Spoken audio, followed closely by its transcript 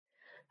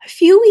A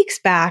few weeks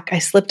back, I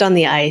slipped on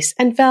the ice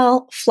and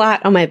fell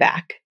flat on my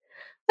back,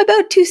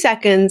 about 2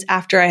 seconds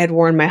after I had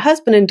warned my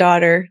husband and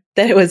daughter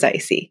that it was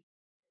icy.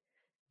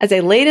 As I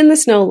laid in the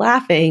snow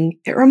laughing,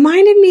 it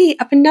reminded me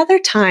of another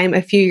time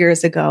a few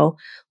years ago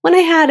when I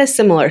had a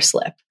similar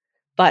slip,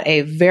 but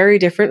a very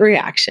different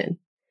reaction,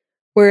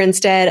 where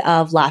instead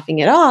of laughing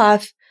it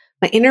off,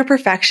 my inner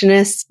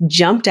perfectionist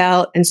jumped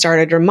out and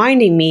started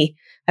reminding me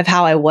of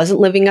how I wasn't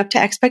living up to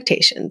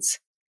expectations.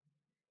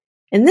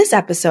 In this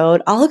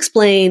episode, I'll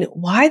explain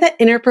why that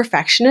inner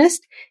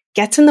perfectionist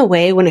gets in the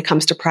way when it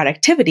comes to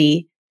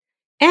productivity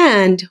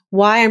and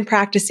why I'm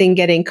practicing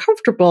getting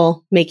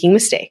comfortable making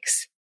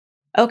mistakes.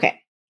 Okay,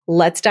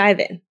 let's dive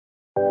in.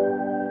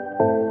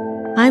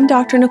 I'm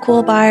Dr.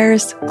 Nicole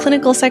Byers,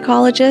 clinical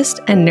psychologist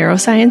and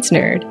neuroscience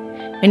nerd,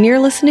 and you're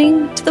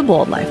listening to the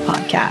Bold Life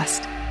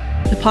Podcast,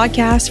 the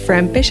podcast for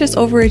ambitious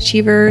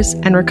overachievers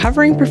and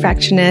recovering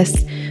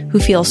perfectionists who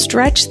feel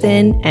stretched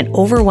thin and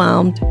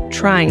overwhelmed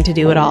trying to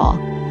do it all.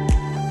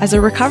 As a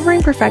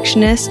recovering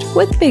perfectionist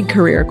with big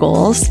career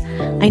goals,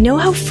 I know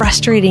how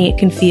frustrating it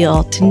can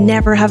feel to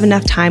never have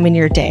enough time in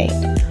your day,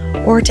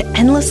 or to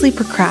endlessly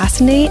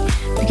procrastinate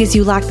because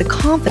you lack the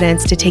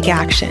confidence to take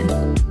action.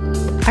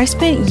 I've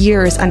spent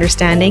years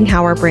understanding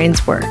how our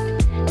brains work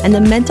and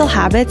the mental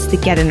habits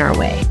that get in our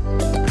way.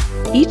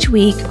 Each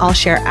week, I'll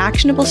share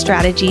actionable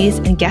strategies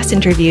and guest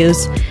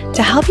interviews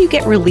to help you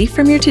get relief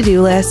from your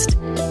to-do list,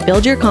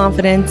 build your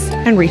confidence,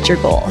 and reach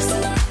your goals.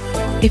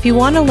 If you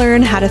want to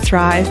learn how to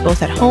thrive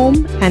both at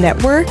home and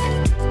at work,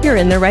 you're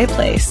in the right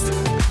place.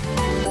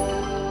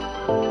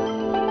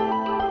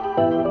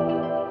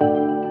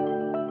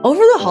 Over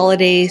the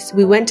holidays,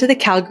 we went to the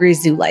Calgary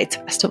Zoo Lights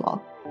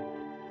Festival.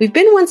 We've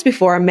been once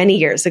before many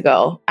years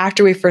ago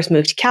after we first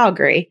moved to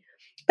Calgary,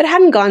 but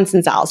hadn't gone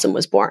since Allison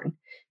was born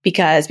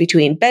because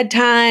between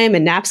bedtime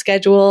and nap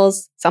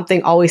schedules,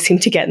 something always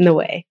seemed to get in the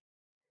way.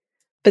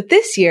 But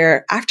this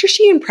year, after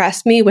she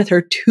impressed me with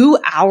her 2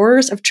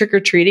 hours of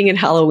trick-or-treating and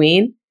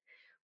Halloween,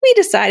 we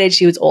decided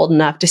she was old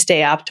enough to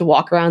stay up to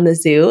walk around the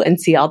zoo and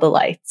see all the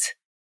lights.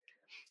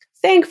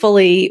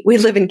 Thankfully, we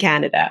live in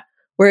Canada,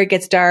 where it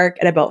gets dark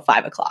at about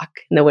 5 o'clock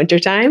in the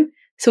wintertime,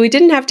 so we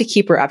didn't have to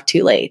keep her up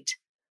too late,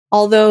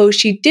 although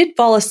she did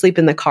fall asleep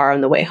in the car on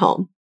the way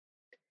home.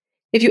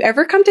 If you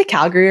ever come to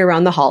Calgary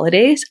around the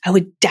holidays, I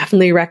would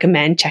definitely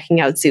recommend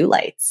checking out Zoo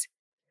Lights.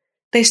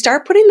 They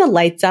start putting the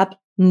lights up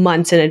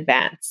months in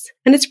advance,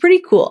 and it's pretty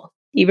cool,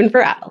 even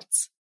for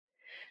adults.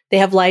 They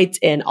have lights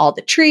in all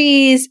the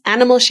trees,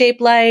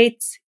 animal-shaped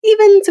lights,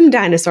 even some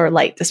dinosaur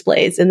light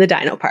displays in the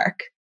Dino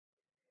Park.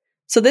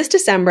 So this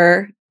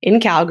December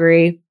in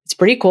Calgary, it's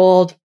pretty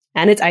cold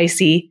and it's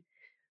icy.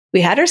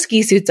 We had our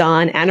ski suits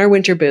on and our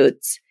winter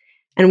boots,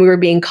 and we were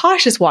being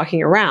cautious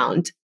walking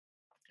around.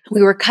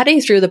 We were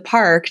cutting through the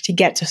park to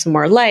get to some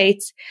more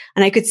lights,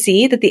 and I could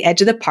see that the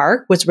edge of the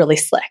park was really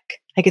slick.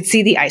 I could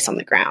see the ice on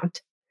the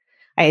ground.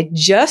 I had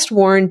just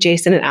warned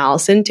Jason and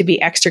Allison to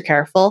be extra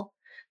careful.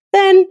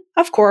 Then,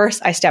 of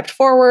course, I stepped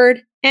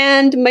forward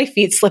and my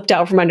feet slipped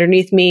out from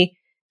underneath me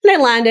and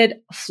I landed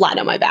flat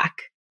on my back.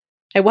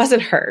 I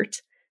wasn't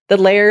hurt. The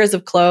layers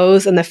of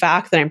clothes and the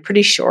fact that I'm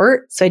pretty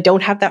short, so I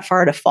don't have that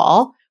far to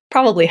fall,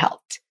 probably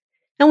helped.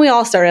 And we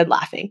all started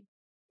laughing.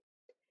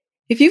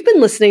 If you've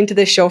been listening to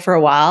this show for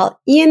a while,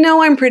 you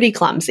know I'm pretty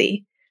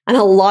clumsy, and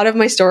a lot of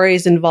my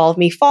stories involve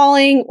me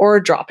falling or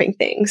dropping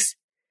things.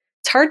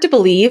 It's hard to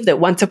believe that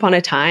once upon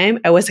a time,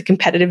 I was a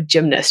competitive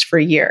gymnast for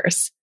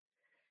years.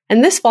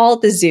 And this fall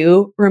at the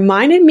zoo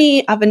reminded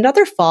me of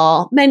another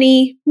fall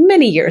many,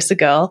 many years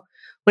ago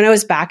when I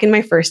was back in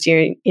my first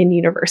year in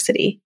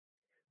university.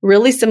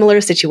 Really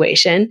similar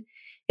situation.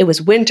 It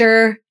was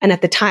winter, and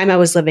at the time I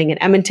was living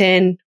in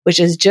Edmonton, which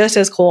is just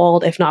as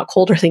cold, if not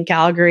colder than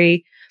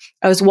Calgary.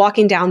 I was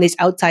walking down these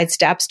outside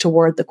steps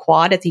toward the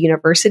quad at the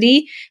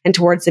university and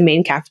towards the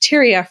main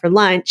cafeteria for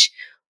lunch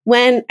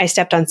when I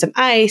stepped on some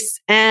ice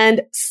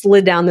and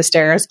slid down the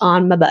stairs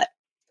on my butt.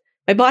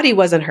 My body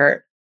wasn't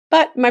hurt,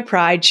 but my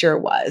pride sure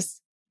was.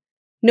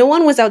 No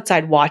one was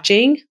outside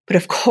watching, but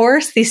of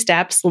course these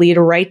steps lead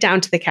right down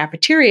to the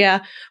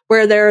cafeteria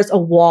where there's a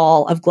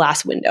wall of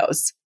glass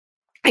windows.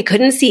 I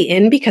couldn't see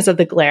in because of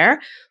the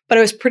glare, but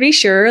I was pretty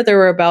sure there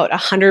were about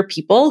 100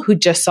 people who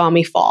just saw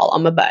me fall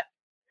on my butt.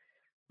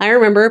 I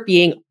remember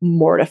being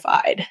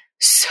mortified,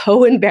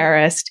 so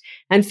embarrassed,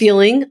 and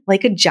feeling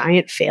like a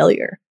giant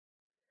failure.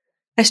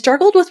 I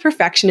struggled with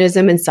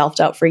perfectionism and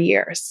self-doubt for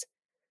years.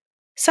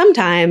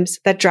 Sometimes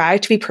that drive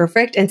to be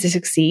perfect and to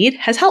succeed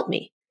has helped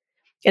me.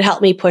 It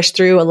helped me push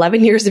through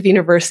 11 years of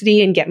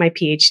university and get my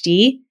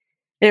PhD,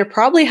 and it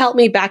probably helped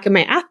me back in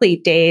my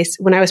athlete days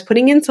when I was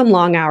putting in some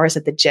long hours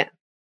at the gym.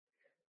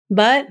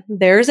 But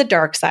there's a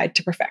dark side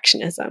to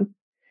perfectionism.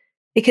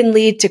 It can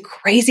lead to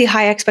crazy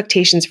high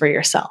expectations for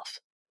yourself.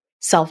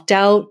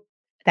 Self-doubt,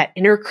 that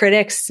inner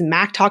critic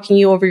smack talking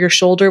you over your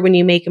shoulder when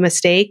you make a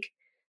mistake,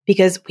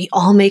 because we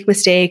all make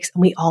mistakes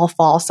and we all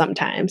fall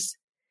sometimes.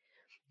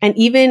 And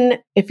even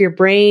if your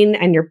brain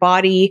and your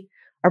body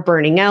are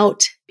burning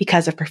out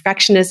because of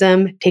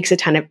perfectionism, it takes a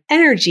ton of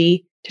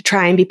energy to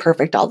try and be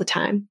perfect all the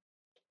time.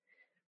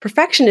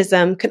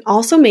 Perfectionism can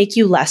also make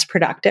you less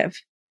productive.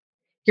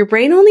 Your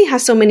brain only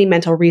has so many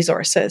mental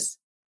resources.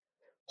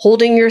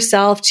 Holding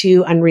yourself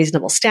to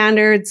unreasonable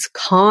standards,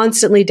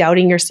 constantly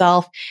doubting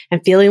yourself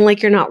and feeling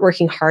like you're not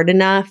working hard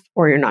enough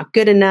or you're not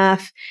good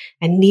enough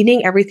and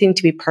needing everything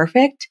to be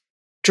perfect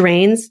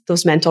drains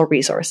those mental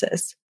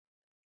resources.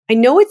 I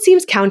know it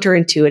seems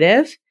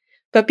counterintuitive,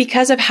 but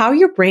because of how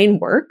your brain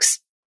works,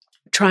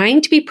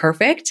 trying to be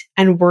perfect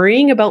and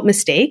worrying about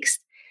mistakes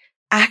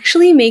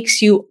actually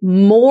makes you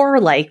more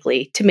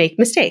likely to make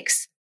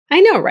mistakes.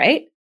 I know,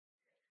 right?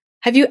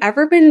 Have you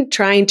ever been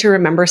trying to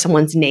remember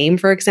someone's name,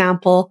 for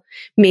example?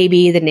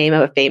 Maybe the name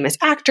of a famous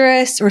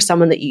actress or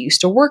someone that you used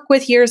to work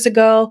with years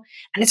ago,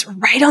 and it's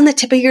right on the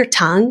tip of your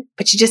tongue,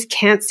 but you just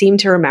can't seem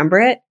to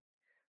remember it?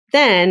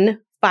 Then,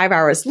 5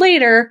 hours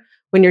later,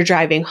 when you're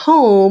driving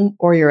home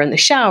or you're in the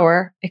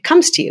shower, it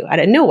comes to you out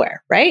of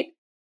nowhere, right?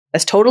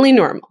 That's totally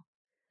normal.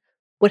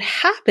 What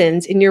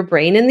happens in your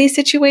brain in these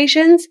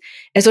situations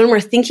is when we're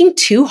thinking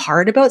too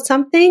hard about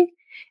something,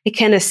 it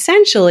can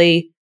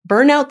essentially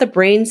burn out the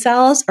brain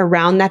cells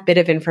around that bit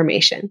of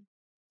information.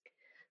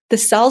 The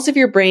cells of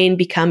your brain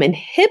become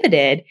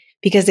inhibited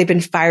because they've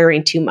been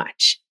firing too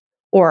much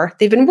or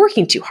they've been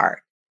working too hard.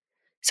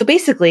 So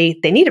basically,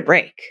 they need a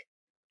break.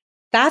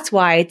 That's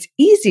why it's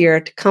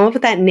easier to come up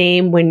with that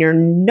name when you're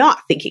not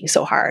thinking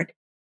so hard.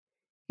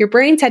 Your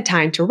brain's had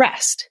time to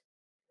rest.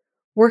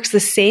 Works the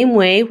same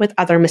way with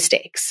other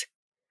mistakes.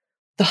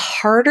 The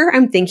harder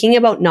I'm thinking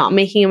about not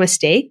making a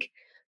mistake,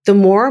 the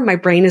more my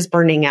brain is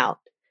burning out.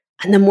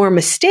 And the more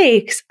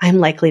mistakes I'm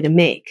likely to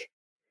make.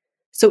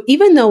 So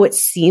even though it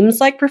seems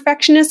like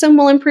perfectionism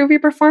will improve your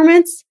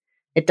performance,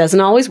 it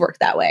doesn't always work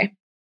that way.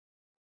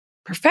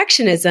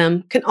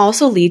 Perfectionism can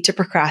also lead to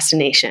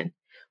procrastination,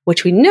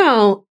 which we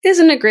know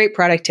isn't a great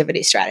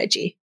productivity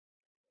strategy.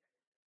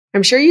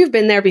 I'm sure you've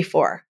been there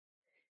before.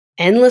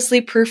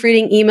 Endlessly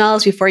proofreading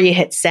emails before you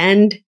hit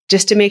send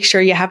just to make sure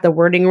you have the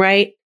wording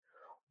right,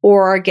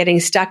 or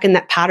getting stuck in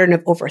that pattern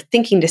of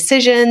overthinking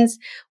decisions,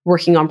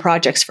 working on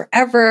projects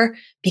forever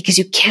because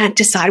you can't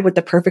decide what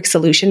the perfect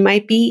solution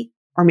might be,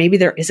 or maybe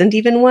there isn't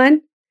even one.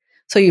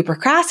 So you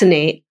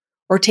procrastinate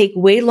or take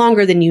way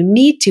longer than you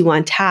need to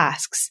on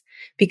tasks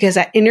because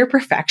that inner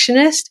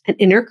perfectionist and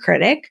inner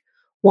critic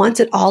wants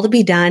it all to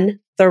be done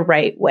the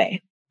right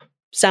way.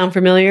 Sound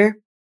familiar?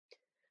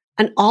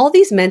 And all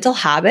these mental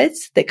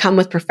habits that come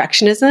with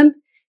perfectionism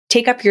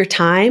take up your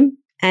time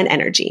and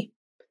energy,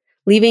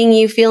 leaving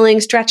you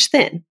feeling stretched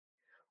thin,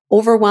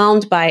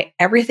 overwhelmed by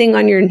everything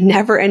on your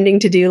never-ending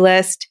to-do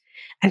list,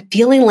 and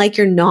feeling like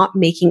you're not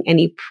making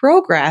any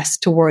progress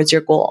towards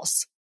your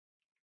goals.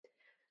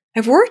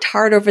 I've worked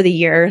hard over the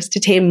years to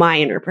tame my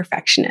inner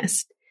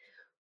perfectionist,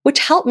 which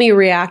helped me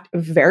react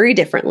very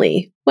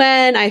differently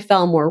when I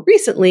fell more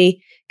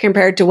recently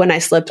compared to when I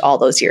slipped all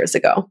those years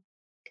ago.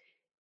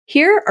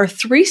 Here are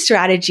 3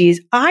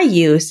 strategies I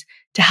use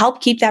to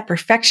help keep that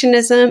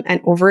perfectionism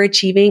and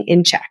overachieving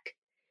in check,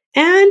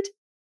 and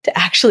to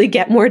actually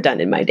get more done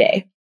in my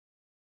day.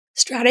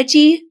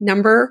 Strategy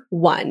number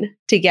 1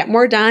 to get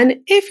more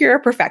done if you're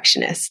a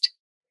perfectionist.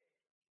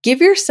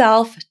 Give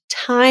yourself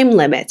time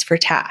limits for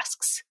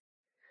tasks.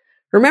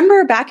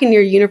 Remember back in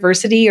your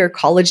university or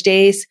college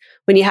days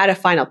when you had a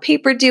final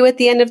paper due at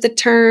the end of the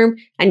term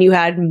and you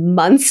had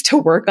months to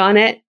work on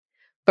it,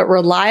 but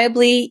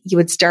reliably you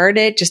would start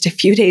it just a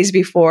few days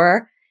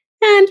before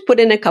and put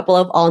in a couple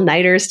of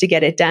all-nighters to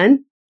get it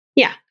done?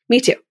 Yeah, me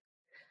too.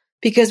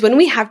 Because when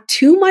we have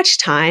too much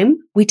time,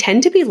 we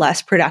tend to be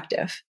less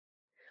productive.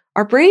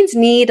 Our brains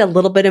need a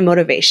little bit of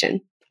motivation,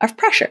 of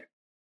pressure.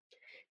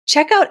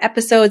 Check out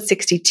episode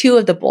 62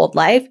 of The Bold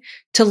Life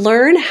to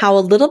learn how a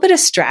little bit of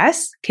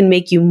stress can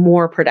make you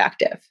more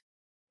productive.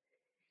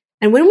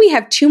 And when we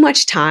have too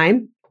much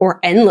time or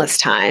endless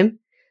time,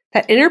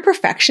 that inner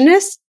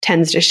perfectionist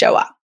tends to show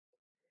up.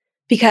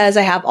 Because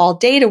I have all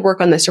day to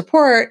work on this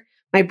report,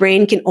 my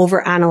brain can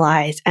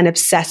overanalyze and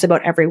obsess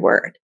about every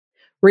word.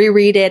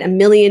 Reread it a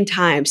million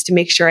times to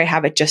make sure I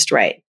have it just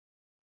right.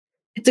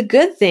 It's a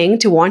good thing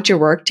to want your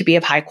work to be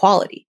of high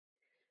quality.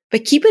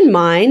 But keep in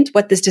mind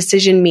what this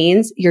decision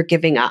means you're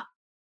giving up.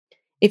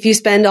 If you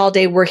spend all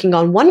day working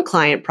on one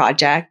client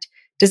project,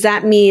 does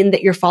that mean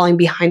that you're falling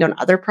behind on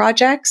other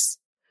projects?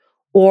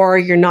 Or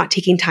you're not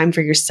taking time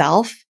for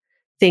yourself?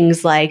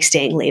 Things like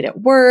staying late at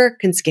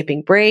work and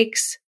skipping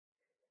breaks.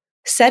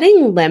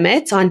 Setting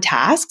limits on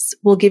tasks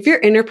will give your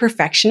inner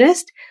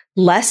perfectionist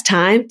less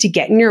time to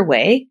get in your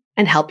way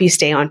and help you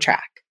stay on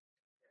track.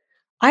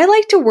 I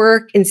like to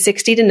work in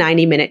 60 to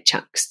 90 minute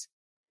chunks.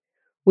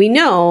 We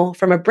know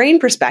from a brain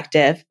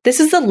perspective, this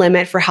is the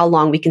limit for how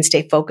long we can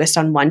stay focused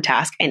on one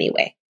task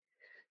anyway.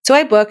 So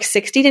I book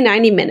 60 to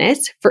 90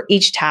 minutes for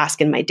each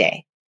task in my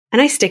day,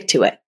 and I stick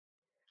to it.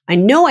 I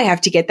know I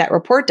have to get that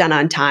report done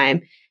on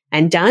time,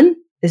 and done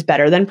is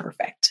better than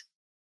perfect.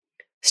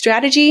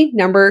 Strategy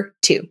number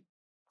 2.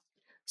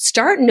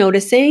 Start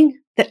noticing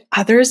that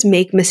others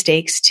make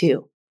mistakes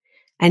too,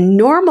 and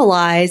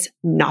normalize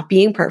not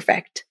being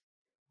perfect.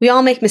 We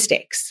all make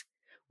mistakes.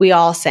 We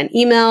all send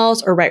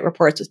emails or write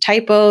reports with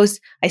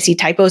typos. I see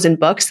typos in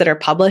books that are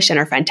published and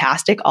are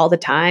fantastic all the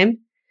time.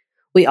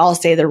 We all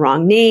say the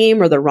wrong name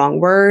or the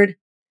wrong word.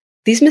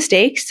 These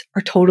mistakes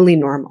are totally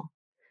normal.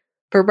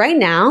 But right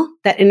now,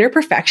 that inner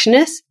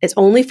perfectionist is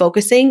only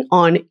focusing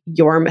on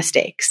your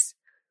mistakes,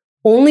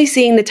 only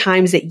seeing the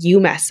times that you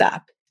mess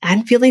up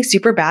and feeling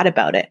super bad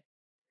about it.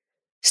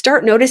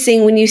 Start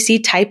noticing when you see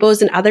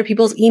typos in other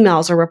people's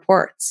emails or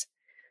reports.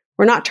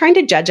 We're not trying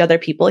to judge other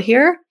people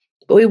here,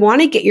 but we want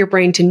to get your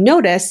brain to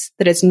notice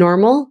that it's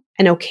normal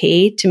and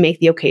okay to make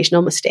the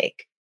occasional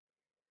mistake.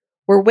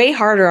 We're way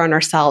harder on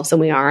ourselves than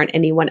we are on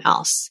anyone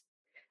else.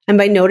 And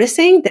by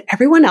noticing that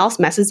everyone else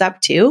messes up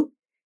too,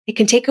 it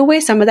can take away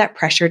some of that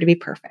pressure to be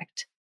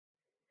perfect.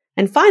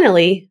 And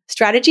finally,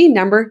 strategy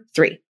number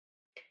 3.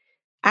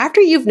 After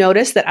you've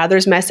noticed that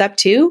others mess up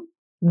too,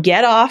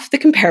 get off the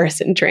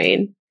comparison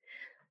train.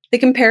 The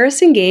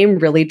comparison game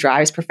really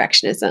drives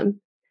perfectionism.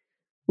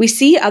 We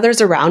see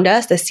others around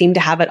us that seem to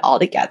have it all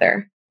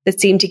together, that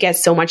seem to get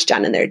so much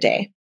done in their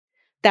day.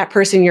 That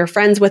person you're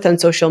friends with on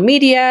social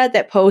media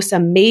that posts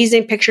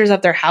amazing pictures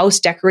of their house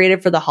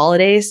decorated for the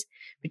holidays,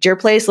 but your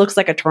place looks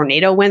like a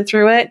tornado went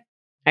through it.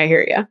 I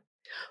hear you.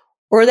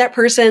 Or that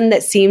person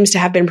that seems to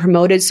have been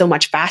promoted so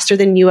much faster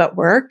than you at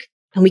work,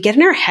 and we get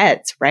in our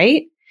heads,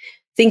 right?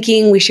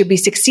 Thinking we should be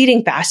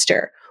succeeding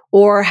faster,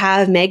 or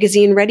have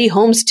magazine-ready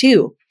homes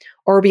too,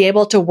 or be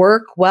able to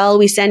work while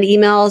we send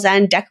emails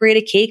and decorate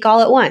a cake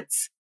all at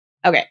once.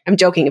 Okay, I'm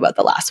joking about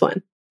the last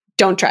one.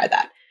 Don't try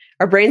that.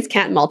 Our brains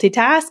can't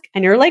multitask,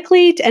 and you're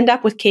likely to end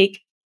up with cake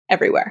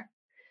everywhere.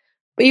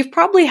 But you've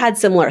probably had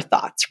similar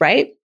thoughts,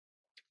 right?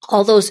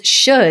 All those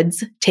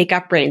shoulds take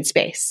up brain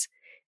space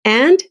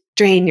and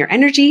drain your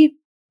energy,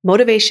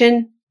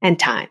 motivation, and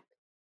time.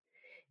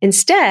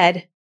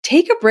 Instead,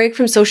 take a break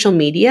from social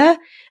media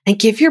and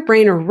give your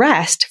brain a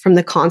rest from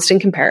the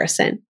constant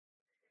comparison.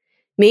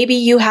 Maybe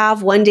you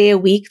have one day a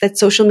week that's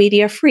social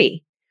media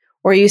free,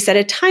 or you set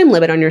a time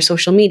limit on your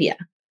social media,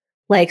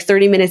 like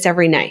 30 minutes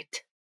every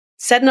night.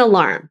 Set an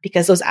alarm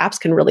because those apps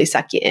can really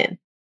suck you in.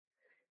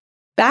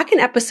 Back in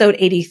episode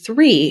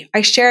 83, I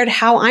shared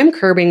how I'm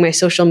curbing my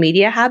social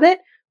media habit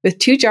with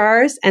 2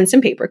 jars and some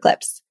paper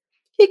clips.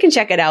 You can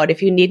check it out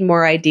if you need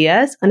more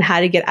ideas on how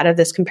to get out of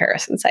this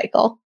comparison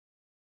cycle.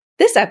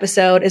 This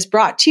episode is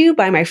brought to you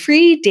by my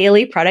free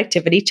daily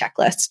productivity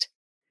checklist.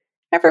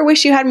 Ever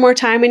wish you had more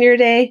time in your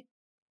day?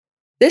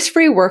 This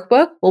free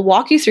workbook will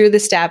walk you through the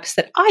steps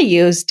that I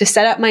use to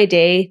set up my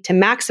day to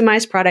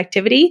maximize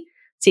productivity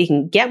so you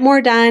can get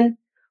more done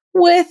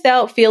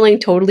without feeling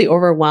totally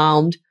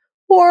overwhelmed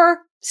or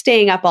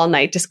staying up all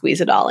night to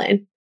squeeze it all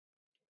in.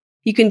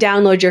 You can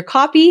download your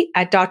copy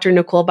at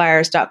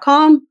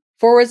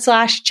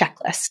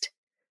drnicolebyers.com/checklist.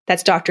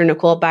 That's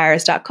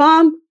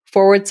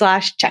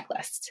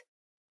drnicolebyers.com/checklist.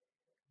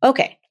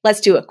 Okay,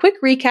 let's do a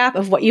quick recap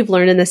of what you've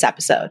learned in this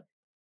episode.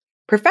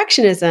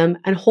 Perfectionism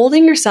and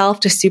holding yourself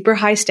to super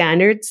high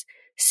standards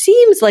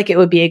seems like it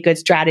would be a good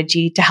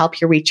strategy to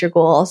help you reach your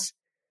goals.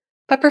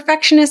 But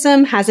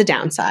perfectionism has a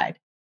downside.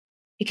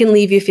 It can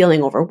leave you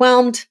feeling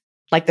overwhelmed,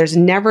 like there's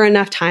never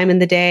enough time in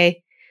the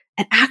day,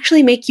 and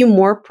actually make you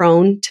more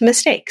prone to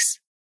mistakes.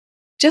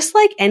 Just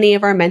like any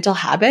of our mental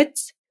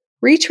habits,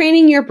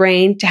 retraining your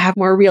brain to have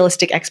more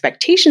realistic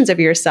expectations of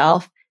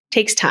yourself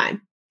takes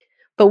time.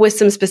 But with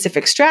some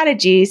specific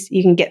strategies,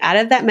 you can get out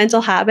of that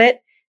mental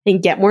habit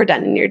and get more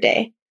done in your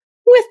day,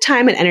 with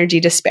time and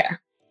energy to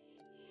spare.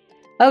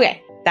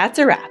 Okay, that's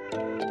a wrap.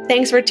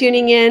 Thanks for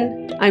tuning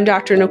in. I'm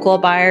Dr. Nicole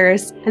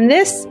Byers, and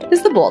this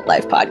is the Bold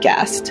Life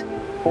Podcast.